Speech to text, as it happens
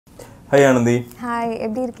Hi Anandhi. Hi,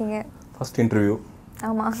 எப்படி இருக்கீங்க? First interview.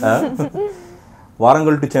 ஆமா.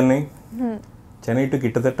 வாரங்கள் டு சென்னை. சென்னை டு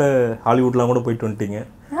கிட்டத்தட்ட ஹாலிவுட்லாம் கூட போயிட்டு வந்துட்டீங்க.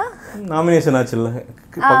 நாமினேஷன் ஆச்சுல்ல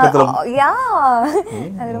பக்கத்துல. யா.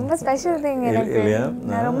 அது ரொம்ப ஸ்பெஷல் திங் எனக்கு.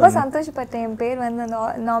 நான் ரொம்ப சந்தோஷப்பட்டேன். என் பேர் வந்து அந்த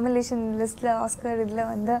நாமினேஷன் லிஸ்ட்ல ஆஸ்கர் இதுல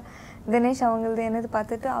வந்து தினேஷ் அவங்களது என்னது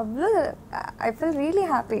பார்த்துட்டு அவ்வளோ I feel really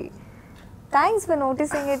happy. Thanks for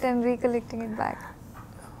noticing it and recollecting it back.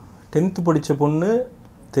 10th படிச்ச பொண்ணு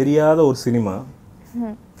தெரியாத ஒரு சினிமா.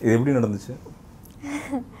 இது எப்படி நடந்துச்சு?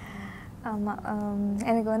 ஆமாம்,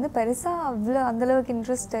 எனக்கு வந்து பெருசாக அவ்வளோ அந்தளவுக்கு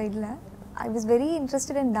இன்ட்ரெஸ்ட் இல்லை. I was very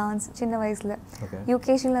interested in dance சின்ன வயசில்.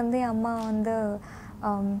 யூகேஜிலேருந்தே அம்மா வந்து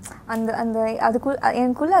அந்த அந்த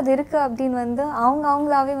எனக்குள்ளே அது இருக்குது அப்படின்னு வந்து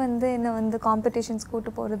அவங்களாவே வந்து என்னை வந்து காம்படிஷன்ஸ்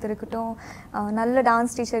கூட்டு போகிறது இருக்கட்டும், நல்ல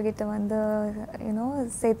டான்ஸ் டீச்சர்கிட்ட வந்து யூனோ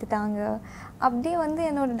சேர்த்துட்டாங்க. அப்படியே வந்து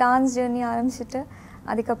என்னோடய டான்ஸ் ஜேர்னி ஆரம்பிச்சுட்டு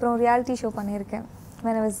அதுக்கப்புறம் ரியாலிட்டி ஷோ பண்ணியிருக்கேன்.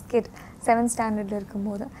 when I was kid 7th ஸ்டாண்டர்டில்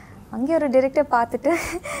இருக்கும்போது அங்கே ஒரு டிரெக்டர் பார்த்துட்டு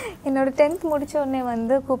என்னோடய 10th முடித்த உடனே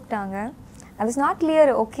வந்து கூப்பிட்டாங்க. I was not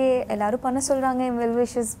clear, okay எல்லோரும் பண்ண சொல்கிறாங்க, வெல்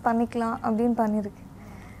விஷஸ் பண்ணிக்கலாம் அப்படின்னு பண்ணியிருக்கேன்.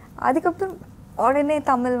 அதுக்கப்புறம் உடனே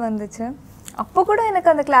தமிழ் வந்துச்சு. அப்போ கூட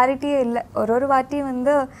எனக்கு அந்த கிளாரிட்டியே இல்லை. ஒரு வாட்டி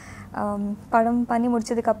வந்து படம் பண்ணி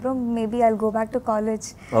முடிச்சதுக்கப்புறம் maybe I go back to college,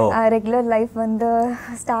 regular life வந்து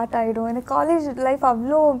ஸ்டார்ட் ஆகிடும். எனக்கு காலேஜ் லைஃப்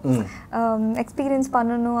அவ்வளோ எக்ஸ்பீரியன்ஸ்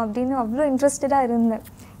பண்ணணும் அப்படின்னு அவ்வளோ இன்ட்ரெஸ்டடாக இருந்தேன்.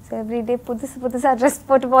 ஸோ எவ்ரிடே புதுசாக ட்ரெஸ்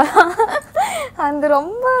போட்டு போகலாம், அந்த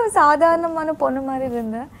ரொம்ப சாதாரணமான பொண்ணு மாதிரி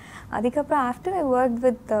இருந்தேன். அதுக்கப்புறம் after I work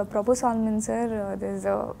with Prabhu salmon sir, there is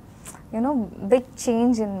a big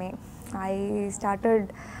change in me. I started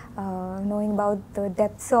knowing about the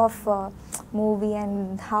depths of movie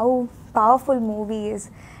and how powerful movie is.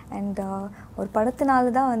 And ஒரு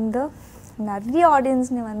படத்தினால தான் வந்து நிறைய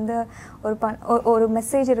ஆடியன்ஸ்னு வந்து ஒரு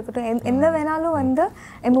மெசேஜ் இருக்கட்டும், என்ன வேணாலும் வந்து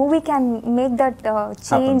a movie can make that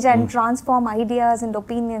change and transform ideas and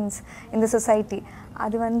opinions in the society.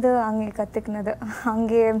 அது வந்து அங்கே கற்றுக்கினது.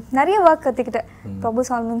 அங்கே நிறைய ஒர்க் கற்றுக்கிட்டேன் பிரபு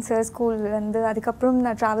சால்மன் சார் ஸ்கூல் வந்து. அதுக்கப்புறம்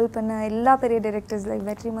நான் ட்ராவல் பண்ண எல்லா பெரிய டைரக்டர்ஸ் லைக்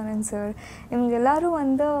வெற்றிமாறன் சார், இவங்க எல்லோரும்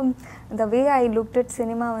வந்து the way I looked at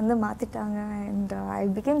cinema வந்து மாற்றிட்டாங்க. And I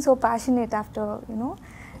became so passionate after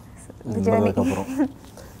the journey.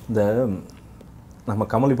 இந்த நம்ம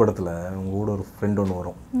கமலி படத்தில் உங்கள் கூட ஒரு ஃப்ரெண்ட் ஒன்று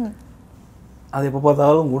வரும், அது எப்போ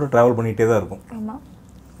பார்த்தாலும் உங்க கூட ட்ராவல் பண்ணிகிட்டே தான் இருக்கும். ஆமாம்.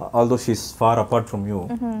 although she is far apart from you,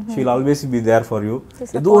 she will always be there for you.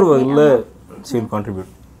 ஏதோ ஒரு வகையில் she will contribute.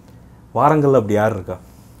 வாரங்கள் அப்படி யார் இருக்கா?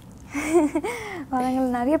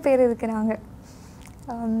 வாரங்கள் நிறைய பேர் இருக்கிறாங்க.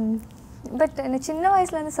 பட் எனக்கு சின்ன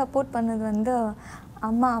வயசுலேருந்து சப்போர்ட் பண்ணது வந்து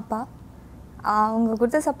அம்மா அப்பா. அவங்க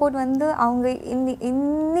கொடுத்த சப்போர்ட் வந்து அவங்க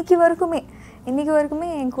இன்னைக்கு வரைக்குமே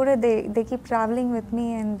என் கூட they keep traveling with me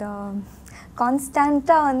and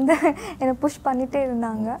கான்ஸ்டண்ட்டாக வந்து என்னை புஷ் பண்ணிகிட்டே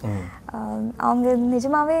இருந்தாங்க. அவங்க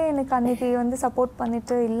நிஜமாகவே எனக்கு அன்றைக்கி வந்து சப்போர்ட்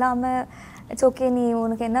பண்ணிவிட்டு இல்லாமல் இட்ஸ் ஓகே நீ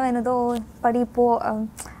உனக்கு என்ன வேணுதோ படிப்போ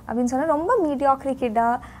அப்படின்னு சொன்னால் ரொம்ப மீடியாக்ரி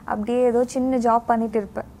கிட்டாக அப்படியே ஏதோ சின்ன ஜாப் பண்ணிகிட்டு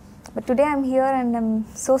இருப்பேன். But today I'm here and I'm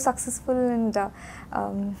so successful and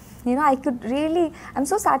I could really I'm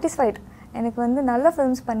so satisfied. எனக்கு வந்து நல்ல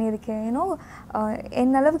ஃபிலிம்ஸ் பண்ணியிருக்கேன்.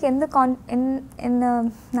 என் அளவுக்கு என்ன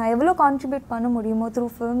நான் எவ்வளோ கான்ட்ரிபியூட் பண்ண முடியுமோ through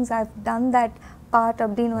films I have done that part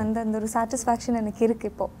அப்படின்னு வந்து அந்த ஒரு சாட்டிஸ்ஃபேக்ஷன் எனக்கு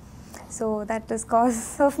இருக்குது இப்போது. So that is cos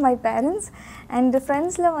of my parents. And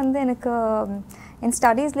ஃப்ரெண்ட்ஸில் வந்து எனக்கு என்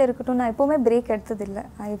ஸ்டடீஸில் இருக்கட்டும், நான் எப்போவுமே break எடுத்ததில்லை.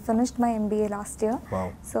 I finished my MBA last year.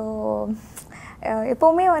 So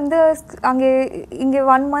எப்போவுமே வந்து இங்கே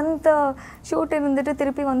 1 month ஷூட் இருந்துட்டு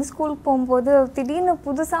திருப்பி வந்து ஸ்கூலுக்கு போகும்போது திடீர்னு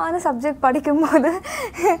புதுசான சப்ஜெக்ட் படிக்கும்போது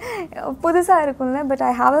புதுசாக இருக்கும்ல. But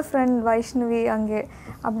I have a friend Vaishnavi அங்கே.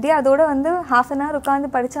 அப்படியே அதோட வந்து ½ an hour உட்காந்து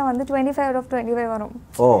படித்தா வந்து 25 out of 25 வரும்.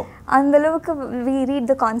 அந்தளவுக்கு we read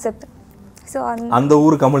the concept. So அந்த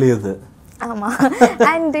ஊர் கமலி அது. ஆமாம்.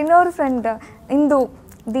 அண்ட் இன்னொரு ஃப்ரெண்ட் இந்து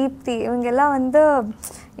தீப்தி, இவங்கெல்லாம் வந்து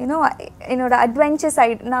என்னோட அட்வென்ச்சர்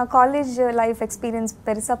சைட். நான் காலேஜ் லைஃப் எக்ஸ்பீரியன்ஸ்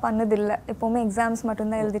பெருசாக பண்ணதில்லை, எப்போவுமே எக்ஸாம்ஸ்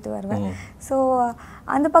மட்டும்தான் எழுதிட்டு வருவேன். ஸோ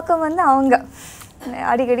அந்த பக்கம் வந்து அவங்க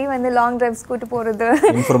அடிக்கடி வந்து லாங் டிரைவ்ஸ் கூட்டு போகிறது,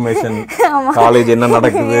 இன்ஃபர்மேஷன், காலேஜ் என்ன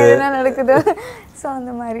நடக்குது ஸோ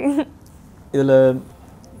அந்த மாதிரி. இதில்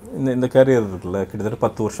இந்த கேரியர் இருக்குல்ல கிட்டத்தட்ட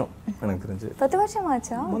 10 வருஷம் எனக்கு தெரிஞ்சு. 10 வருஷம்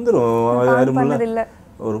ஆச்சா? வந்துடும் இல்லை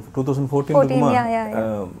ஒரு 2014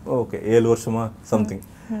 ஓகே 7 வருஷமா சம்திங்.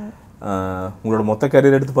 உங்களோட மொத்த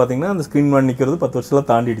கேரியர் எடுத்து பார்த்தீங்கன்னா அந்த ஸ்க்ரீன் மேன் நிற்கிறது 10 வருஷத்தில்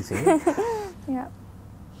தாண்டிடுச்சு.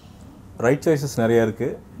 ரைட் சாய்ஸஸ் நிறையா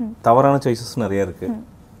இருக்குது, தவறான சாய்ஸஸ் நிறையா இருக்குது.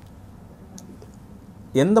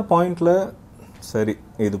 எந்த பாயிண்டில் சரி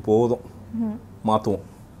இது போதும் மாற்றுவோம்,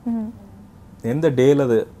 எந்த டேயில்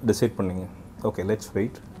அதை டிசைட் பண்ணிங்க okay let's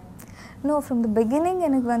wait? No, from the beginning,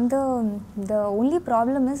 the only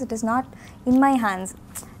problem is it is not in my hands.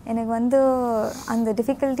 எனக்கு வந்து அந்த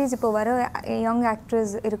டிஃபிகல்ட்டிஸ் இப்போ வர யங்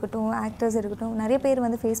ஆக்டர்ஸ் இருக்கட்டும் நிறைய பேர்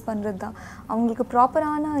வந்து ஃபேஸ் பண்ணுறது தான். அவங்களுக்கு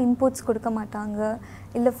ப்ராப்பரான இன்புட்ஸ் கொடுக்க மாட்டாங்க,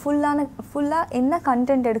 இல்லை ஃபுல்லாக என்ன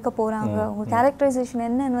கண்டென்ட் எடுக்க போகிறாங்க, அவங்க கேரக்டரைசேஷன்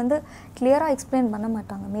என்னன்னு வந்து கிளியராக எக்ஸ்பிளைன் பண்ண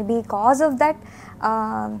மாட்டாங்க. Maybe cos of that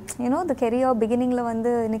the career பிகினிங்கில்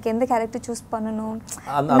வந்து எனக்கு எந்த கேரக்டர் சூஸ் பண்ணணும்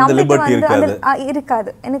நம்பிக்கை வந்து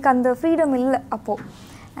இருக்காது, எனக்கு அந்த ஃப்ரீடம் இல்லை அப்போது.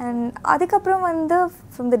 அண்ட் அதுக்கப்புறம் வந்து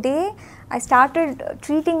from the day I started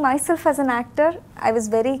treating myself as an actor, I was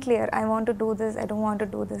very clear, I want to do this, I don't want to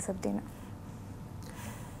do this அப்படினா.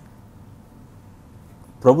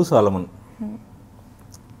 பிரபு சாலமன்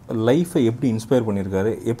லைஃபை எப்படி இன்ஸ்பயர்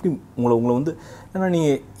பண்ணியிருக்காரு, எப்படி உங்களை வந்து ஏன்னா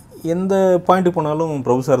நீங்கள் எந்த பாயிண்ட்டு போனாலும்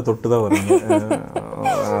பிரபு சார் தொட்டு தான் வருங்க.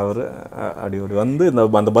 அவர் அடி வந்து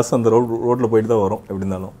அந்த பஸ் அந்த ரோட்டில் போயிட்டு தான் வரும் எப்படி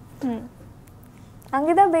இருந்தாலும்.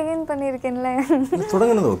 அங்கே தான் பிகின் பண்ணியிருக்கேன்ல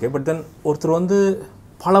தொடங்கினது ஓகே. பட் தென் ஒருத்தர் வந்து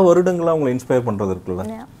பல வருடங்களாக அவங்களை இன்ஸ்பயர் பண்ணுறது இருக்குல்ல,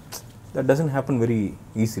 that doesn't happen very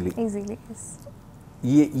easily.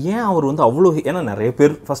 ஏன் அவர் வந்து அவ்வளோ, ஏன்னா நிறைய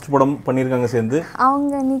பேர் ஃபர்ஸ்ட் படம் பண்ணியிருக்காங்க சேர்ந்து.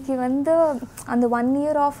 அவங்க இன்னைக்கு வந்து அந்த 1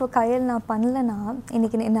 year ஆஃப் கயல் நான் பண்ணலன்னா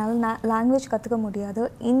இன்னைக்கு என்னால் லாங்குவேஜ் கற்றுக்க முடியாது.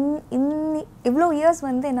 இவ்வளோ இயர்ஸ்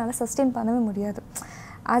வந்து என்னால் சஸ்டெயின் பண்ணவே முடியாது.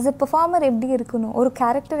 ஆஸ் எ பெர்ஃபார்மர் எப்படி இருக்கணும், ஒரு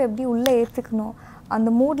கேரக்டர் எப்படி உள்ளே ஏற்றுக்கணும், அந்த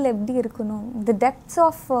மூடில் எப்படி இருக்கணும், தி டெப்த்ஸ்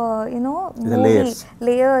ஆஃப்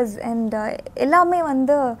லேயர்ஸ் அண்ட் எல்லாமே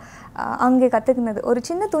வந்து அங்கே கற்றுக்கினது. ஒரு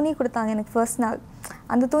சின்ன துணி கொடுத்தாங்க எனக்கு ஃபர்ஸ்ட் நாள்.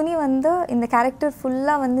 அந்த துணி வந்து இந்த கேரக்டர்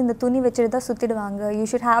ஃபுல்லாக வந்து இந்த துணி வச்சுட்டு தான் சுற்றிடுவாங்க, you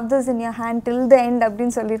should have this in your hand till the end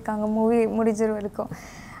அப்படின்னு சொல்லியிருக்காங்க மூவி முடிஞ்சிரு வரைக்கும்.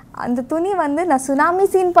 அந்த துணி வந்து நான் சுனாமி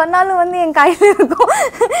சீன் பண்ணாலும் வந்து என் கையில் இருக்கும்.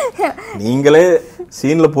 நீங்களே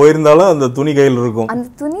சீனில் போயிருந்தாலும் அந்த துணி கையில் இருக்கும். அந்த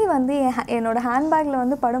துணி வந்து என்னோட ஹேண்ட்பேக்கில்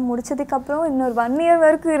வந்து படம் முடிச்சதுக்கப்புறம் இன்னொரு 1 year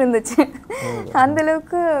வரைக்கும் இருந்துச்சு.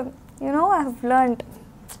 அந்தளவுக்கு யூனோ ஐ ஹவ் லேர்ன்ட்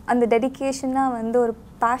அந்த டெடிக்கேஷனாக வந்து ஒரு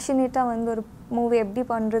பேஷனேட்டாக வந்து ஒரு மூவி எப்படி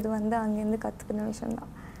பண்ணுறது வந்து அங்கேருந்து கற்றுக்கின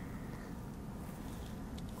விஷயம்தான்.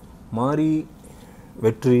 மாரி,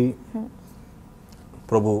 வெற்றி,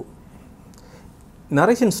 பிரபு,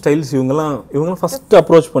 நரேஷன் ஸ்டைல்ஸ் இவங்கெல்லாம் ஃபஸ்ட்டு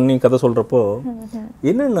அப்ரோச் பண்ணி கதை சொல்கிறப்போ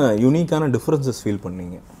என்னென்ன யூனிக்கான டிஃப்ரென்சஸ் ஃபீல்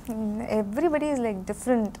பண்ணீங்க? Everybody is like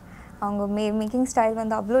different. அவங்க மேக்கிங் ஸ்டைல்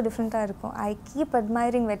வந்து அவ்வளோ டிஃப்ரெண்ட்டாக இருக்கும். I keep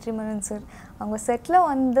admiring Vetrimaaran sir. அவங்க செட்டில்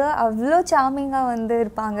வந்து அவ்வளோ சார்மிங்காக வந்து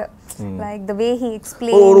இருப்பாங்க. Like the way he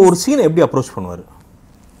explain ஒரு சீனை எப்படி அப்ரோச் பண்ணுவார்?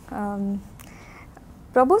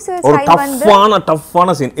 பிரபு சார் ஸ்டைல் வந்து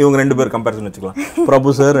டஃப்பான சீன். இவங்க ரெண்டு பேர் கம்பேரிசன் வச்சுக்கலாம், பிரபு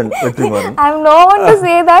sir and Vetrimaaran. I am not to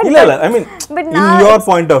say that. இல்ல ஐ மீன் in your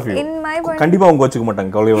point of view கண்டிப்பா அவங்க வச்சுக்க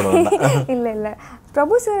மாட்டாங்க, கவலையோட வேண்டாம். இல்ல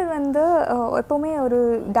பிரபு சார் வந்து எப்பவுமே ஒரு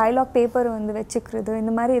டயலாக் பேப்பர் வந்து வச்சுக்கிறது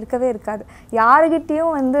இந்த மாதிரி இருக்கவே இருக்காது.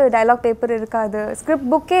 யாருகிட்டயும் வந்து டயலாக் பேப்பர் இருக்காது,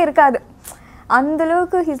 ஸ்கிரிப்ட் புக்கே இருக்காது.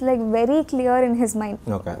 அந்தளவுக்கு he's like very clear in his mind.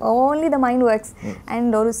 Only the mind works.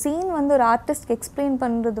 And ஒரு சீன் வந்து ஒரு ஆர்டிஸ்ட்க்கு எக்ஸ்பிளைன்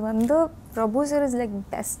பண்ணுறது வந்து பிரபு sir is like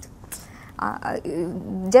best.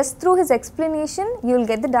 Just through his explanation you will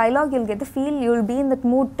get the dialogue, you will get the feel, you will be in that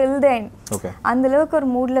mood till the end. andalukku or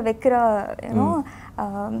mood la vekkira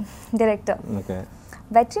director.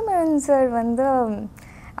 Vetrimaran sir vandu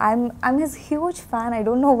I'm his huge fan. I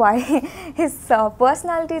don't know why. His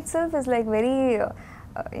personality itself is like very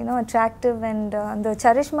attractive and அந்த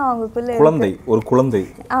சரிஷ்மா அவங்களுக்குள்ள குழந்தை ஒரு குழந்தை.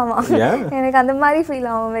 ஆமா, எனக்கு அந்த மாதிரி feel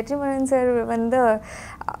ஆகும். வெற்றிமாறன் சார் வந்து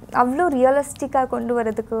அவ்வளோ ரியலிஸ்டிக்காக கொண்டு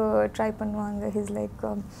வரதுக்கு ட்ரை பண்ணுவாங்க. ஹிஸ் லைக்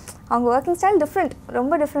அவங்க ஒர்க்கிங் ஸ்டைல் டிஃப்ரெண்ட்,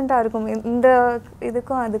 ரொம்ப டிஃப்ரெண்ட்டாக இருக்கும். இந்த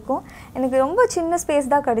இதுக்கும் அதுக்கும் எனக்கு ரொம்ப சின்ன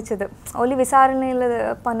ஸ்பேஸ் தான் கிடச்சிது. ஒலி விசாரணையில்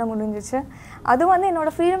பண்ண முடிஞ்சிச்சு. அதுவும் வந்து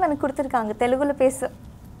என்னோடய ஃப்ரீடம் எனக்கு கொடுத்துருக்காங்க, தெலுங்குல பேச.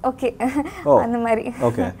 ஓகே, அந்த மாதிரி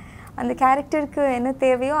அந்த கேரக்டருக்கு என்ன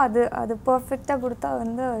தேவையோ அது பர்ஃபெக்டாக கொடுத்தா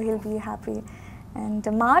வந்து ஹில் பி ஹாப்பி. அண்ட்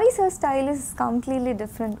மாரி sir style is completely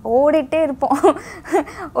different. ஓடிட்டே இருப்போம்.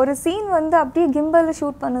 ஒரு சீன் வந்து அப்படியே கிம்பலில்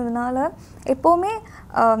ஷூட் பண்ணதுனால எப்போவுமே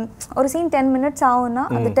ஒரு சீன் 10 minutes ஆகும்னா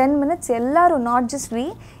அந்த 10 minutes எல்லாரும், not just we,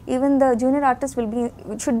 even the junior artist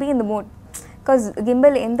should be in the mode. Because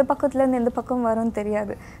gimbal எந்த பக்கத்துலேருந்து எந்த பக்கம் வரும்னு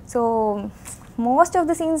தெரியாது. So most of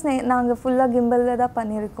the scenes நாங்கள் ஃபுல்லாக கிம்பலில் தான்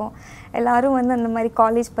பண்ணியிருக்கோம். எல்லாரும் வந்து அந்த மாதிரி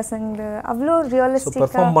காலேஜ் பசங்க அவ்வளோ ரியலிஸ்டிக்காக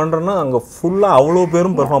பெர்ஃபார்ம் பண்ணுறோன்னா அங்கே ஃபுல்லாக அவ்வளோ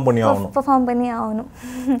பேரும் பெர்ஃபார்ம் பண்ணி ஆகணும்.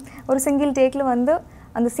 ஒரு சிங்கிள் டேக்கில் வந்து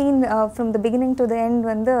அந்த scene from the beginning to the end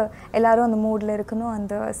வந்து எல்லாரும் அந்த மூடில் இருக்கணும்,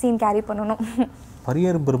 அந்த சீன் கேரி பண்ணணும்.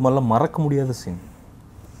 பரியரும் பெருமாள் மறக்க முடியாத சீன்?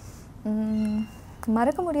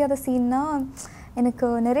 மறக்க முடியாத சீன்னா எனக்கு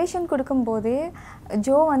நரேஷன் கொடுக்கும்போதே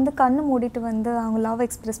ஜோ வந்து கண்ணு மூடிட்டு வந்து அவங்க லவ்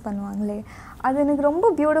எக்ஸ்ப்ரெஸ் பண்ணுவாங்களே, அது எனக்கு ரொம்ப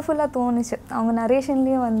பியூட்டிஃபுல்லாக தோணுச்சு. அவங்க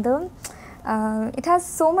நரேஷன்லேயே வந்து it has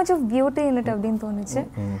so much of beauty in it அப்படின்னு தோணுச்சு.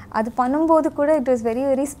 அது பண்ணும்போது கூட it was very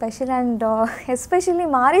very special and especially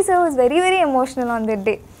மாரி sir was very very emotional on that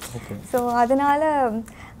day. So அதனால்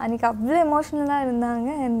அன்றைக்கி அவ்வளோ எமோஷ்னலாக இருந்தாங்க.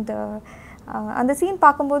 அண்ட் அந்த சீன்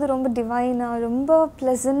பார்க்கும்போது ரொம்ப டிவைனாக ரொம்ப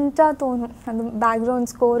ப்ளசண்ட்டாக தோணும். அந்த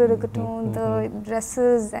பேக்ரவுண்ட் ஸ்கோர் இருக்கட்டும், த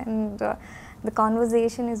dresses and the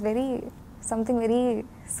conversation is very something very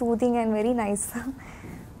soothing and very nice.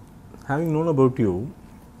 Having known about you,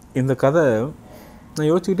 இந்த கதை நான்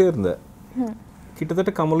யோசிச்சுக்கிட்டே இருந்தேன்.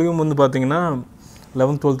 கிட்டத்தட்ட கமலியும் வந்து பார்த்தீங்கன்னா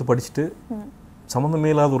 11th 12th படிச்சுட்டு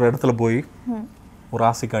சம்மந்தமே இல்லாத ஒரு இடத்துல போய் ஒரு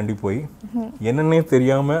ஆசைக்காண்டி போய் என்னன்னே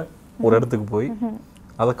தெரியாமல் ஒரு இடத்துக்கு போய்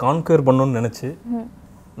அதை கான்கர் பண்ணணும்னு நினச்சி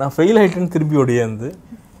நான் ஃபெயில் ஆகிட்டேன்னு திரும்பி ஓடியாந்து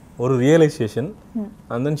ஒரு realisation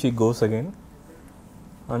and then she cos again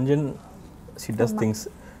and then she does things.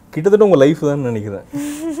 கிட்டத்தட்ட உங்கள் லைஃப் தான் நினைக்கிறேன்.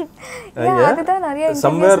 அதுதான் நிறைய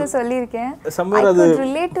இன்டர்வியூஸ்ல சொல்லியிருக்கேன். I could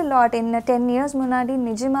relate a lot. In 10 years முன்னாடி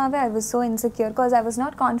நிஜமாவே I was so insecure because I was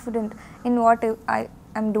not confident in what I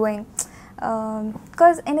am doing.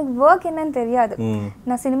 Because எனக்கு ஒர்க் என்னன்னு தெரியாது.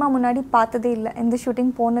 நான் சினிமா முன்னாடி பார்த்ததே இல்லை, எந்த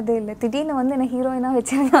ஷூட்டிங் போனதே இல்லை. திடீர்னு வந்து என்னை ஹீரோயினாக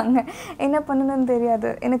வச்சுருக்காங்க, என்ன பண்ணணும்னு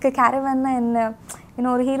தெரியாது. எனக்கு கேரவான்னா என்ன,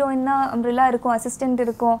 இன்னும் ஒரு ஹீரோயின்னா அம்ப்ரெல்லா இருக்கும், அசிஸ்டண்ட்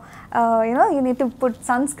இருக்கும், you know you need to put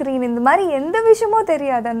sunscreen, இந்த மாதிரி எந்த விஷயமும்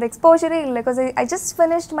தெரியாது. அந்த எக்ஸ்போஜரே இல்லை. Because I just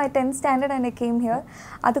finished my 10th standard and I came here.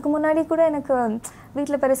 அதுக்கு முன்னாடி கூட எனக்கு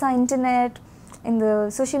வீட்டில் பெருசாக இன்டர்நெட், இந்த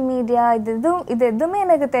சோஷியல் மீடியா இது எதுவுமே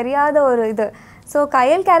எனக்கு தெரியாத ஒரு இது. ஸோ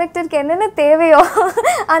கயல் கேரக்டருக்கு என்னென்ன தேவையோ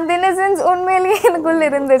அந்த இன்னசென்ஸ் உண்மையிலேயே எனக்குள்ள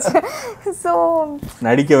இருந்துச்சு. ஸோ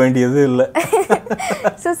நடிக்க வேண்டியது இல்லை.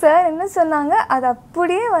 ஸோ சார் என்ன சொன்னாங்க, அது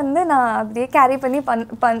அப்படியே வந்து நான் அப்படியே கேரி பண்ணி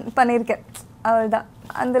பண்ணியிருக்கேன். அவ்வளோதான்.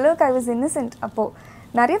 அந்தளவுக்கு ஐ வாஸ் இன்னசென்ட். அப்போது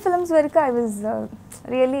நிறைய ஃபிலிம்ஸ் வரைக்கும் I was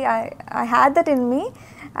really I had that in me.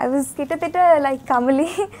 I was கிட்டத்தட்ட like Kamali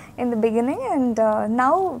in the beginning. And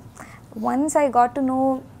now once I got to know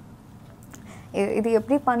இது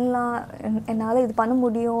எப்படி பண்ணலாம், என்னால் இது பண்ண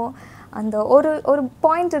முடியும், அந்த ஒரு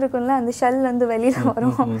பாயிண்ட் இருக்குல்ல, அந்த ஷெல்லேருந்து வெளியில்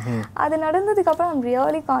வரும். அது நடந்ததுக்கப்புறம் ஐம்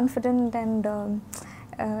ரியலி கான்ஃபிடென்ட். அண்ட்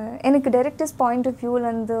எனக்கு டைரக்டர்ஸ் பாயிண்ட் ஆஃப்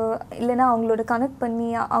வியூலேருந்து இல்லைன்னா அவங்களோட கனெக்ட் பண்ணி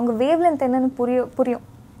அவங்க வேவ் லென்த் என்னென்னு புரியும்.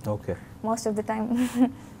 Okay, most of the time.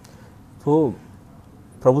 So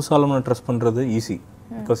Prabhu சாலமனை trust பண்ணுறது easy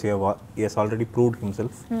because he has already proved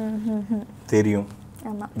himself. தெரியும்.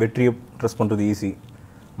 வெற்றியை ட்ரஸ்ட் பண்ணுறது ஈஸி.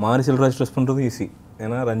 மாரி செல்வராஜ் ட்ரெஸ் பண்ணுறது ஈஸி,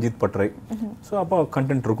 ஏன்னா ரஞ்சித் பட்ரை. ஸோ அப்போ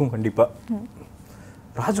கண்டென்ட் இருக்கும் கண்டிப்பாக.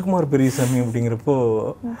 ராஜ்குமார் பெரியசாமி அப்படிங்கிறப்போ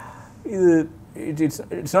இது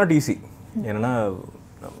இட்ஸ் நாட் ஈஸி. ஏன்னா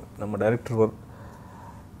நம்ம டைரக்டர்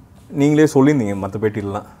நீங்களே சொல்லியிருந்தீங்க மற்ற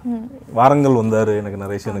பேட்டிலாம், வாரங்கள் வந்தார் எனக்கு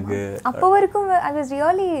நரேஷனுக்கு. அப்போ வரைக்கும் I was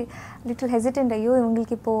really little hesitant. ஐயோ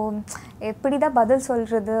இவங்களுக்கு இப்போது எப்படி தான் பதில்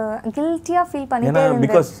சொல்கிறது, கில்ட்டியாக ஃபீல் பண்ணிட்டே இருந்தேன்.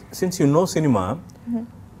 Because since you know cinema,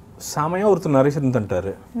 செமையாக ஒருத்தர் narration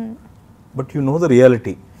தந்துட்டாரு, but you know the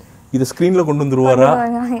reality. இதை ஸ்க்ரீனில் கொண்டு வந்துருவாரா,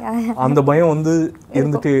 அந்த பயம் வந்து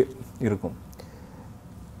இருந்துகிட்டே இருக்கும்.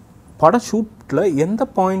 பட ஷூட்டில் எந்த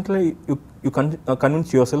பாயிண்டில் you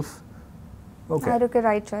convince your self okay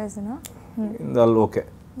right சாய்ஸ்னா இருந்தால் ஓகே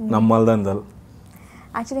நம்மால் தான் இருந்தால்?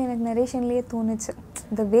 ஆக்சுவலி எனக்கு நரேஷன்லேயே தோணுச்சு,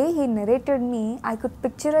 த way he narrated me I could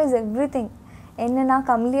picturise every thing. என்னன்னா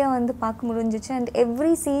கமலியாக வந்து பார்க்க முடிஞ்சிச்சு. அண்ட்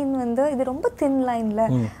எவ்ரி சீன் வந்து இது ரொம்ப தின் லைனில்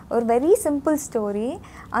ஒரு வெரி சிம்பிள் ஸ்டோரி,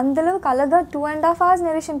 அந்தளவுக்கு அழகாக 2.5 hours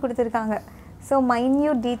நரேஷன் கொடுத்துருக்காங்க. So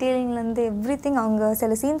minute டீட்டெயிலிங்லேருந்து every thing. அவங்க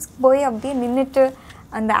சில சீன்ஸ்க்கு போய் அப்படியே நின்றுட்டு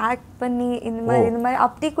அந்த ஆக்ட் பண்ணி இந்த மாதிரி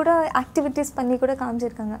அப்படி கூட ஆக்டிவிட்டீஸ் பண்ணி கூட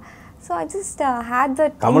காமிச்சிருக்காங்க. So I just had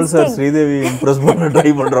that. Kamal sir Sridevi Impress பண்ண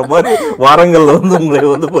ட்ரை பண்ணுற மாதிரி வாரங்கள் வந்து உங்களை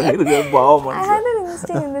வந்து பண்ணியிருக்கேன். பாவம். I had an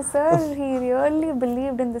instinct in the sir. He really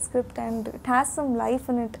believed in the script and it has some life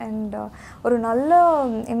in it. And ஒரு நல்ல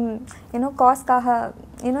காஸ்க்காக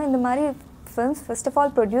இந்த மாதிரி films first of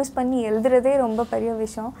all produce பண்ணி எழுதுறதே ரொம்ப பெரிய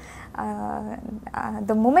விஷயம்.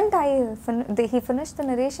 The moment he finished the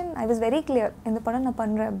narration, I was very clear இந்த படம் நான்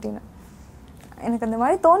பண்ணுறேன் அப்படின்னு. எனக்கு அந்த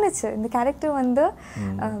மாதிரி தோணுச்சு. இந்த கேரக்டர் வந்து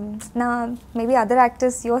நான் மேபி அதர்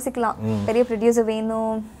ஆக்டர்ஸ் யோசிக்கலாம், பெரிய ப்ரொடியூசர்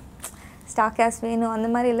வேணும், ஸ்டார் கேஸ்ட் வேணும், அந்த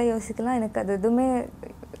மாதிரி எல்லாம் யோசிக்கலாம். எனக்கு அது எதுவுமே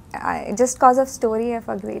just cos of story of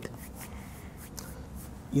a great.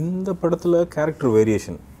 இந்த படத்தில் கேரக்டர்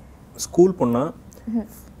வேரியேஷன் ஸ்கூல் பொண்ணால்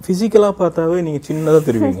ஃபிசிக்கலாக பார்த்தாவே நீங்கள் சின்னதாக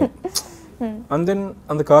தெரிவிங்க. அண்ட் தென்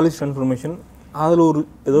அந்த காலேஜ் ட்ரான்ஸ்ஃபர்மேஷன், அதில் ஒரு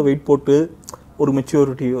ஏதோ வெயிட் போட்டு ஒரு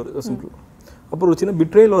மெச்சூரிட்டி, ஒரு சிம்பிள். அப்புறம் ஒரு சின்ன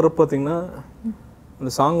பிட்ரேல் வரப்போ பார்த்தீங்கன்னா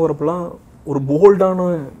அந்த சாங் வரப்பெல்லாம் ஒரு போல்டான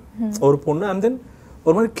ஒரு பொண்ணு. அண்ட் தென்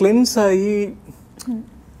ஒரு மாதிரி கிளென்ஸ் ஆகி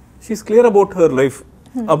she is clear about her life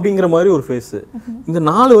அப்படிங்கிற மாதிரி ஒரு ஃபேஸு. இந்த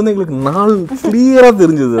நாள் வந்து எங்களுக்கு நாள் கிளியராக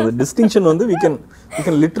தெரிஞ்சது. அந்த டிஸ்டிங்ஷன் வந்து we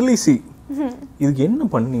can literally see. இதுக்கு என்ன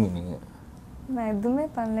பண்ணீங்க நீங்கள்? நான் எதுவுமே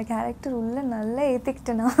பண்ணல. கேரக்டர் உள்ளே நல்லா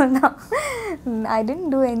ஏற்றிக்கிட்டேன் நான். ஐ tent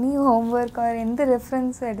do any homework R எந்த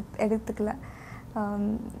ரெஃபரன்ஸ் எடுத்துக்கல.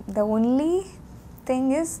 The only thing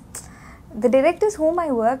is the directors whom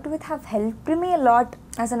I worked with have helped me a lot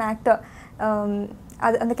as an actor.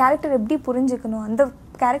 அந்த கேரக்டர் எப்படி புரிஞ்சுக்கணும், அந்த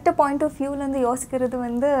கேரக்டர் பாயிண்ட் ஆஃப் வியூலேருந்து யோசிக்கிறது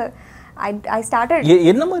வந்து I started.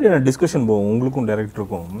 என்ன மாதிரியான டிஸ்கஷன் போகும் உங்களுக்கும்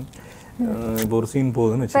டைரக்டருக்கும்? இப்போ ஒரு சீன்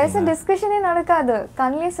போகுதுன்னு பெருசாக டிஸ்கஷனே நடக்காது.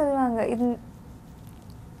 கண்ணிலே சொல்லுவாங்க இது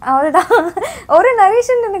அவ்வளோதான், ஒரு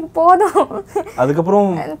நரேஷன் எனக்கு போதும். அதுக்கப்புறம்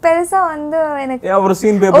பெருசாக வந்து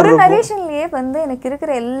எனக்கு ஒரு நரேஷன்லேயே வந்து எனக்கு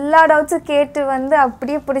இருக்கிற எல்லா டவுட்ஸும் கேட்டு வந்து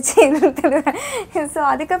அப்படியே பிடிச்சி இருந்துடுவேன். ஸோ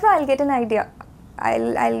அதுக்கப்புறம் I'll get an idea.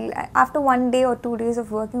 I'll after 1 day or 2 days of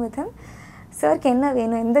working with him, சாருக்கு என்ன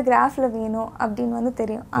வேணும், எந்த கிராஃபில் வேணும் அப்படின்னு வந்து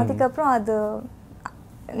தெரியும். அதுக்கப்புறம் அது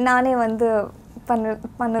நானே வந்து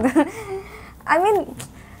பண்ணுது. ஐ மீன்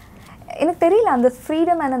எனக்கு தெரியல, அந்த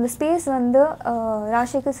ஃப்ரீடம் அண்ட் அந்த ஸ்பேஸ் வந்து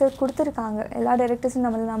ராஜசேகர் சார் கொடுத்துருக்காங்க. எல்லா டைரக்டர்ஸும்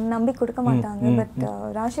நம்மளை நம்பி கொடுக்க மாட்டாங்க. பட்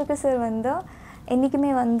ராஜசேகர் சார் வந்து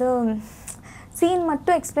என்றைக்குமே வந்து சீன்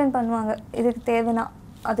மட்டும் எக்ஸ்பிளைன் பண்ணுவாங்க, இதுக்கு தேவைன்னா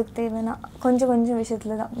அதுக்கு தேவைன்னா கொஞ்சம்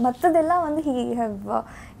விஷயத்தில் தான். மற்றதெல்லாம் வந்து he have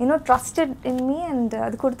trusted in me and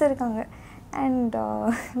அது கொடுத்துருக்காங்க. அண்ட்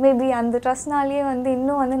மேபி அந்த ட்ரஸ்ட்னாலேயே வந்து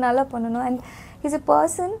இன்னும் வந்து நல்லா பண்ணணும். And is a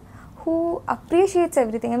person who appreciates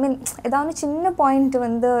everything. I mean, ஏதாவது சின்ன பாயிண்ட்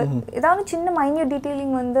வந்து ஏதாவது சின்ன மைன்யூட்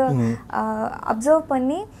டீட்டெயிலிங் வந்து அப்சர்வ்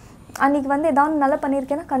பண்ணி அன்றைக்கி வந்து ஏதாவது நல்லா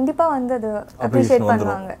பண்ணியிருக்கேன்னா கண்டிப்பாக வந்து அது அப்ரிஷியேட்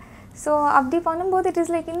பண்ணுவாங்க. ஸோ அப்படி பண்ணும்போது இட்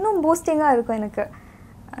இஸ் லைக் இன்னும் பூஸ்டிங்காக இருக்கும் எனக்கு.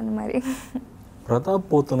 அந்த மாதிரி பிரதாப்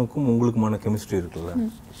போத்தனுக்கும் உங்களுக்குமான கெமிஸ்ட்ரி இருக்குல்ல,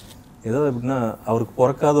 ஏதாவது எப்படின்னா அவருக்கு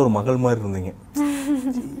பிறக்காத ஒரு மகள் மாதிரி இருந்தீங்க.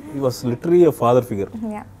 he was literally a father figure.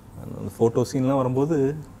 அந்த ஃபோட்டோ சீன்லாம் வரும்போது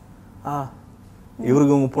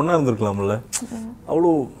இவருக்கு உங்கள் பொண்ணாக இருந்திருக்கலாம்ல,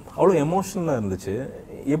 அவ்வளோ எமோஷனலாக இருந்துச்சு.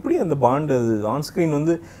 எப்படி அந்த பாண்டு அது ஆன் ஸ்க்ரீன்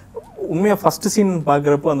வந்து உண்மையாக ஃபஸ்ட்டு சீன்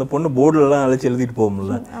பார்க்குறப்போ அந்த பொண்ணு போர்டுலலாம் அழைச்சி எழுதிட்டு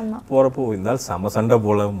போகும்ல, போகிறப்போ இருந்தாலும் செம சண்டை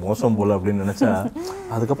போல் மோசம் போல் அப்படின்னு நினச்சா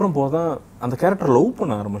அதுக்கப்புறம் போதான் அந்த கேரக்டர் லவ்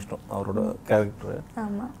பண்ண ஆரம்பிச்சிட்டோம், அவரோட கேரக்டரை.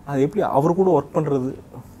 அது எப்படி அவர் கூட ஒர்க் பண்ணுறது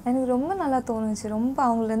எனக்கு ரொம்ப நல்லா தோணுச்சு. ரொம்ப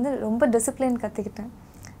அவங்களேருந்து ரொம்ப டிசிப்ளின் கற்றுக்கிட்டேன்.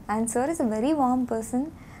 And sir is a very warm person.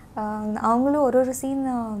 அவங்களும் ஒரு சீன்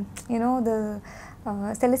த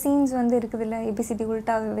சில சீன்ஸ் வந்து இருக்குது இல்லை, ஏபிசிடி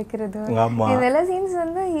உல்ட்டா வைக்கிறது, இதெல்லாம் சீன்ஸ்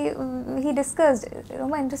வந்து ஹி டிஸ்கஸ்ட்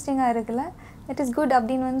ரொம்ப இன்ட்ரெஸ்டிங்காக இருக்குல்ல, இட் இஸ் குட்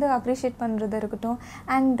அப்படின்னு வந்து அப்ரிஷியேட் பண்ணுறது இருக்கட்டும்.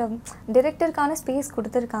 அண்ட் டிரெக்டருக்கான ஸ்பேஸ்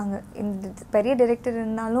கொடுத்துருக்காங்க. பெரிய டிரெக்டர்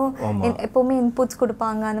இருந்தாலும் எப்போவுமே இன்புட்ஸ்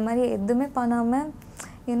கொடுப்பாங்க. அந்த மாதிரி எதுவுமே பண்ணாமல்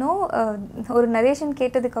ஒரு narration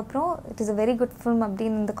கேட்டதுக்கப்புறம் it is a very good film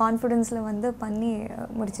அப்படின்னு இந்த கான்ஃபிடென்ஸில் வந்து பண்ணி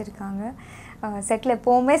முடிச்சிருக்காங்க. செட்டில்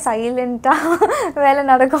எப்போவுமே சைலண்ட்டாக வேலை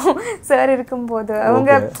நடக்கும் சார் இருக்கும்போது.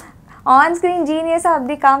 அவங்க ஆன் ஸ்க்ரீன் ஜீனியஸாக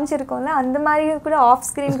அப்படி காமிச்சிருக்கோம்ல, அந்த மாதிரி கூட ஆஃப்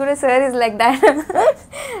ஸ்க்ரீன் கூட சார் இஸ் லைக் தட்.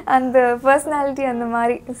 அந்த பர்சனாலிட்டி அந்த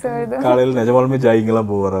மாதிரி சார் தான். காலையில் நிஜமாலுமே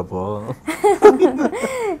ஜாகிங்லாம் போவார். அப்போ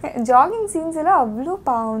ஜாகிங் சீன்ஸ் எல்லாம் அவ்வளோ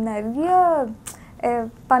பாவம் நிறைய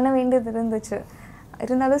பண்ண வேண்டியது இருந்துச்சு.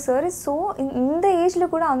 இருந்தாலும் சார் இஸ் ஸோ இந்த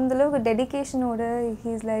ஏஜில் கூட அந்தளவுக்கு டெடிக்கேஷனோட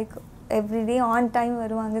he is like everyday on time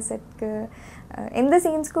வருவாங்க செட்க்கு. எந்த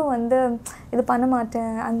சீன்ஸ்க்கும் வந்து இது பண்ண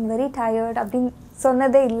மாட்டேன், ஐ எம் வெரி டயர்ட் அப்படின்னு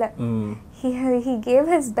சொன்னதே இல்லை. He gave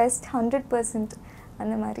his best 100%.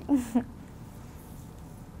 அந்த மாதிரி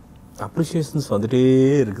அப்ரிஷியேஷன்ஸ் வந்துட்டே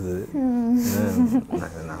இருக்குது.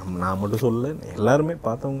 நான் மட்டும் சொல்ல, எல்லாருமே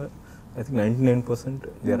பார்த்தவங்க I think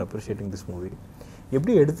 99% they are appreciating this movie.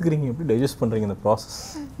 எப்படி எடுத்துக்கிறீங்க, எப்படி டைஜஸ்ட் பண்ணுறீங்க இந்த ப்ராசஸ்?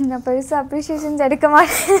 நான் பெருசாக அப்ரிஷியேஷன்ஸ் எடுக்க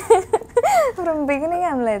மாட்டேன். From beginning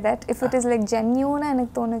I'm like that. If it is like ஜென்யூனாக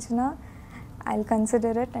எனக்கு தோணுச்சுன்னா I'll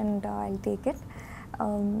consider it and I'll take it.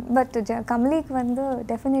 But கமலிக்கு வந்து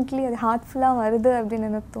டெஃபினெட்லி அது ஹார்ட்ஃபுல்லாக வருது அப்படின்னு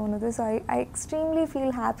எனக்கு தோணுது. So I extremely feel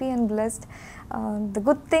happy and blessed. The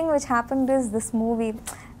good thing which happened is this movie.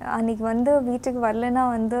 அன்றைக்கி வந்து வீட்டுக்கு வரலன்னா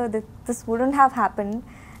வந்து this wouldn't have happened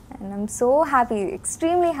and I'm so happy,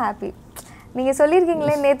 extremely happy. நீங்கள்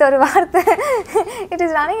சொல்லியிருக்கீங்களே நேற்று ஒரு வார்த்தை, it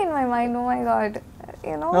is running in my mind. Oh my God,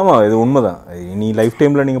 ஆமா இது உண்மைதான். இனி லைஃப்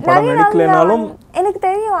டைம்ல நீங்க படம் நடிக்கலனாலும் எனக்கு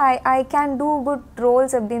தெரியும் I can do good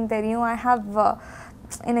Rolle's அப்படின்னு தெரியும். ஐ ஹாவ்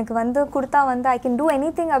எனக்கு வந்து கொடுத்தா வந்து ஐ கேன் டூ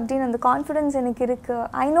எனிதிங் அப்படின்னு அந்த கான்ஃபிடென்ஸ் எனக்கு இருக்கு.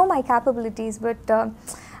 I know my capabilities. But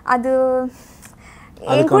அது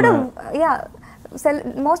என் கூட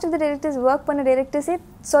most of the directors work பண்ண டைரக்டர்ஸே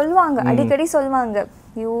சொல்லுவாங்க, அடிக்கடி சொல்லுவாங்க,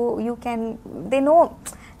 யூ கேன், தே நோ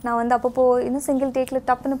நான் வந்து அப்பப்போ இன்னும் சிங்கிள் டேக்கில்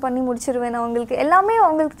டப்புன்னு பண்ணி முடிச்சிடுவேன். அவங்களுக்கு எல்லாமே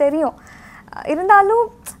அவங்களுக்கு தெரியும். இருந்தாலும்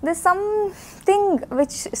there's something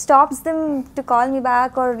which stops them to call me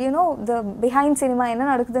back or the behind cinema என்ன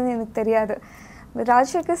நடக்குதுன்னு எனக்கு தெரியாது.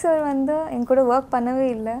 ராஜசேகர் சார் வந்து என் கூட ஒர்க் பண்ணவே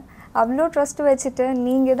இல்லை. அவ்வளோ ட்ரஸ்ட் வச்சுட்டு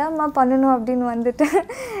நீங்கள் தான்மா பண்ணணும் அப்படின்னு வந்துட்டு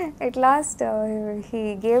at last he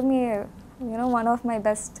gave me you know, one of my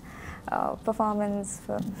best performance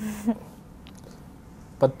film.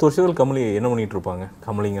 10 வருஷத்துல கமலி என்ன பண்ணிட்டு இருப்பாங்க?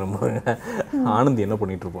 கமலிங்கிற ஆனந்தி என்ன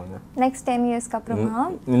பண்ணிட்டு இருப்பாங்க? Next 10 yearsக்கு அப்புறமா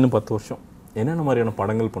இன்னும் 10 வருஷம் என்னென்ன மாதிரியான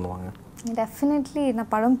படங்கள் பண்ணுவாங்க? Definitely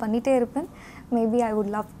நான் படம் பண்ணிட்டே இருப்பேன். Maybe I would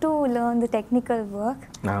love to learn the technical work.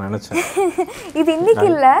 நான் நினைச்சேன். இது இன்னைக்கு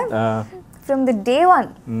இல்ல. From the day one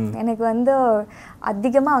எனக்கு வந்து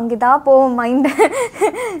அதிகமாக அங்கே தான் போகும் mind.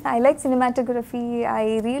 I like cinematography, I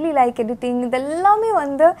really like editing, இதெல்லாமே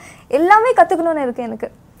வந்து எல்லாமே கற்றுக்கணுன்னு இருக்குது எனக்கு.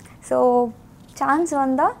 ஸோ சான்ஸ்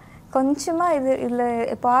வந்தால் கொஞ்சமாக இதில்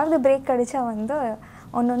எப்போவாவது பிரேக் கிடைச்சா வந்து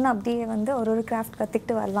ஒன்று அப்படியே வந்து ஒரு கிராஃப்ட்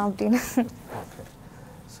கற்றுக்கிட்டு வரலாம் அப்படின்னு.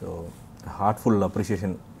 So heartful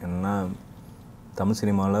appreciation. ஏன்னா தமிழ்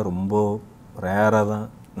சினிமாவில் ரொம்ப ரேராக தான்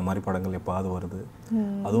இந்த மாதிரி படங்கள் எப்பாவது வருது.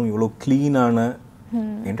 அதுவும் இவ்வளோ க்ளீனான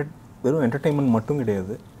வெறும் என்டர்டெயின்மெண்ட் மட்டும்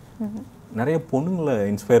கிடையாது, நிறைய பொண்ணுங்களை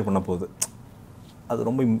இன்ஸ்பயர் பண்ண போகுது. அது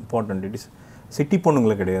ரொம்ப இம்பார்ட்டண்ட். இட் இஸ் சிட்டி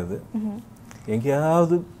பொண்ணுங்களை கிடையாது,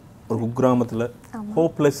 எங்கேயாவது ஒரு குக்கிராமத்தில்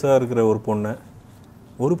ஹோப்லெஸ்ஸாக இருக்கிற ஒரு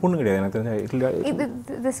பொண்ணு கிடையாது எனக்கு தெரிஞ்ச.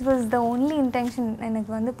 This was the only intention.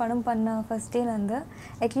 எனக்கு வந்து படம் பண்ண ஃபர்ஸ்ட் டேலேருந்து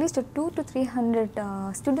அட்லீஸ்ட் 200 to 300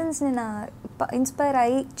 ஸ்டூடெண்ட்ஸ்னு நான் இன்ஸ்பயர்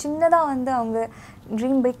ஆகி சின்னதாக வந்து அவங்க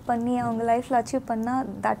ட்ரீம் பிக் பண்ணி அவங்க லைஃப்பில் அச்சீவ்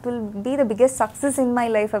பண்ணால் that will be the biggest success in my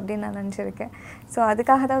life அப்படின்னு நான் நினச்சிருக்கேன். ஸோ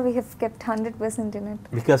அதுக்காக தான் we have kept 100% in it.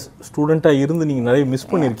 Because ஸ்டூடெண்ட்டாக இருந்து நீங்கள் நிறைய மிஸ்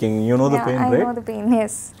பண்ணியிருக்கீங்க. You know the pain, right? I know the pain,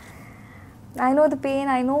 yes. I know the pain.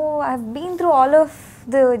 I know I've been through all of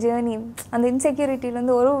the journey. அந்த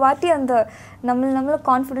இன்செக்யூரிட்டிலேருந்து ஒரு வாட்டி அந்த நம்மள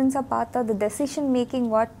கான்ஃபிடென்ஸாக பார்த்தா the decision making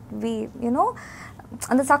what we, you know,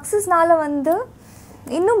 அந்த சக்ஸஸ்னால வந்து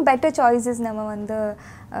இன்னும் பெட்டர் சாய்ஸஸ் நம்ம வந்து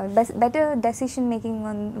பெட்டர் டெசிஷன் மேக்கிங்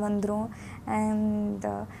வந்துடும். அண்ட்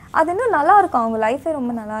அது இன்னும் நல்லாயிருக்கும், அவங்க லைஃபே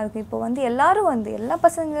ரொம்ப நல்லாயிருக்கும். இப்போ வந்து எல்லோரும் வந்து எல்லா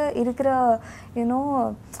பசங்க இருக்கிற யூனோ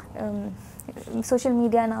சோஷியல்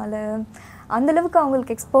மீடியானால் அந்தளவுக்கு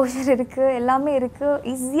அவங்களுக்கு எக்ஸ்போஷர் இருக்குது, எல்லாமே இருக்குது,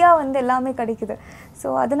 ஈஸியாக வந்து எல்லாமே கிடைக்குது. ஸோ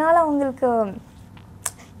அதனால் அவங்களுக்கு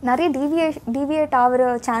நிறைய டீவியேட் ஆகிற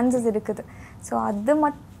சான்சஸ் இருக்குது. ஸோ அது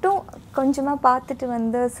மட்டும் கொஞ்சமாக பார்த்துட்டு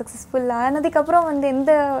வந்து சக்ஸஸ்ஃபுல் ஆனதுக்கப்புறம் வந்து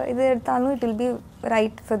எந்த இது எடுத்தாலும் it will be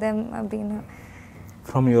right for them அப்படின்னு.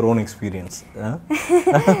 From your own experience?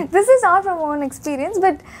 This is not from own experience,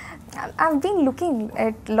 but I've been looking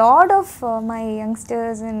at lot of my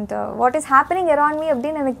youngsters and what is happening around me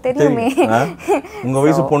அப்படின்னு எனக்கு தெரியுமே. உங்க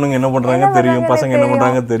வயசு பொண்ணுங்க என்ன பண்றாங்க தெரியும், பசங்க என்ன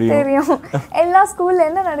பண்றாங்க தெரியும், எல்லா ஸ்கூல்ல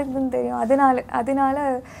என்ன நடக்குதுன்னு தெரியும். அதனால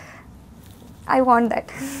I want that.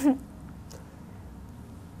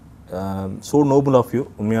 So noble of you.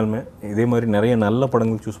 உண்மையாலுமே இதே மாதிரி நிறைய நல்ல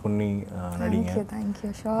படங்கள் சூஸ் பண்ணி நடிங்க. Thank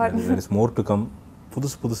you. Sure. There is more to come.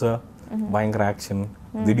 புதுசா பயங்கர ஆக்ஷன்,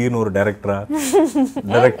 திடீர்னு ஒரு டைரக்டரா,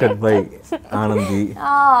 directed by Anandhi.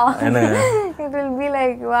 It will be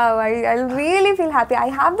like wow, I'll really feel happy.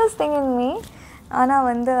 I have this thing in me. ஆனா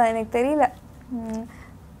வந்து எனக்கு தெரியல.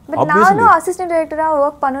 பட் நானும் அசிஸ்டன்ட் டைரக்டராக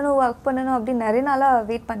ஒர்க் பண்ணணும் அப்படின்னு நிறைய நாளாக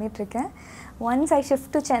வெயிட் பண்ணிகிட்ருக்கேன். Once I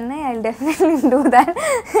shift to Chennai I will definitely do that.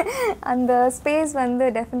 அந்த ஸ்பேஸ் வந்து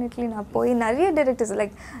டெஃபினெட்லி நான் போய் நிறைய டைரக்டர்ஸ்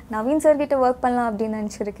லைக் நவீன் சார் கிட்ட ஒர்க் பண்ணலாம் அப்படின்னு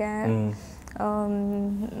நினச்சிருக்கேன்,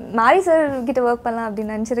 மாரி சார் கிட்ட ஒர்க் பண்ணலாம்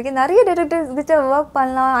அப்படின்னு நினச்சிருக்கேன், நிறைய டைரக்டர்ஸ் கிட்ட ஒர்க்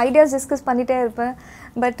பண்ணலாம், ஐடியாஸ் டிஸ்கஸ் பண்ணிகிட்டே இருப்பேன்.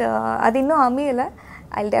 பட் அது இன்னும் அமையலை.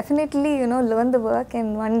 I will definitely learn the work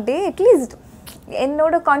and one day at least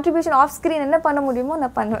என்னோட கான்ட்ரிபியூஷன் ஆஃப் ஸ்க்ரீன் என்ன பண்ண முடியுமோ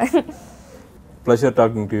நான் பண்ணுவேன். Pleasure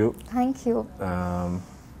talking to you. Thank you.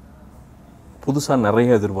 புதுசாக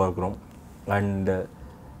நிறைய எதிர்பார்க்குறோம். அண்ட்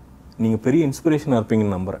நீங்கள் பெரிய இன்ஸ்பிரேஷனாக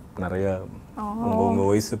இருப்பீங்கன்னு நம்புகிறேன் நிறையா உங்கள்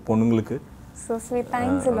வயசு பொண்ணுங்களுக்கு. So sweet.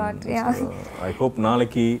 Thanks a lot. Yeah. I hope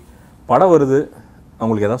நாளைக்கு படம் வருது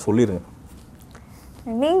அவங்களுக்கு ஏதாவது சொல்லிடுங்க.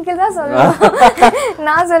 நீங்க தான் சொல்லணும்,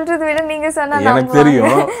 நான் சொல்றதை விட நீங்க சொன்னா எனக்கு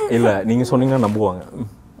தெரியும். இல்லை நீங்கள் சொன்னீங்கன்னா நம்புவாங்க.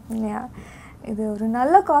 இது ஒரு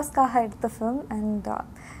நல்ல காஸ்க்காக எடுத்த ஃபிலிம் அண்ட்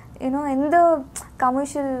எந்த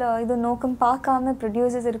கமர்ஷியல் இது நோக்கம் பார்க்காம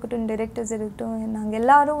ப்ரொடியூசர்ஸ் இருக்கட்டும், டைரக்டர்ஸ் இருக்கட்டும், நாங்கள்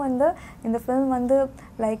எல்லோரும் வந்து இந்த ஃபிலிம் வந்து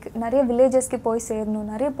லைக் நிறைய வில்லேஜஸ்க்கு போய்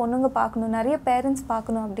சேரணும், நிறைய பொண்ணுங்க பார்க்கணும், நிறைய பேரண்ட்ஸ்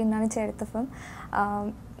பார்க்கணும் அப்படின்னு நினச்சி எடுத்த ஃபிலிம்.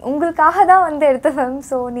 உங்களுக்காக தான் வந்து எடுத்த ஃபிலிம்.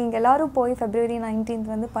 ஸோ நீங்கள் எல்லோரும் போய் February 19th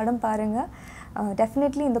வந்து படம் பாருங்கள்.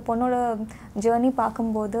 டெஃபினெட்லி இந்த பொண்ணோட ஜேர்னி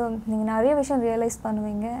பார்க்கும்போது நீங்கள் நிறைய விஷயம் ரியலைஸ்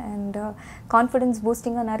பண்ணுவீங்க அண்ட் கான்ஃபிடென்ஸ்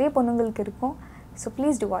பூஸ்டிங்காக நிறைய பொண்ணுங்களுக்கு இருக்கும். So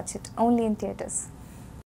please to watch it only in theatres.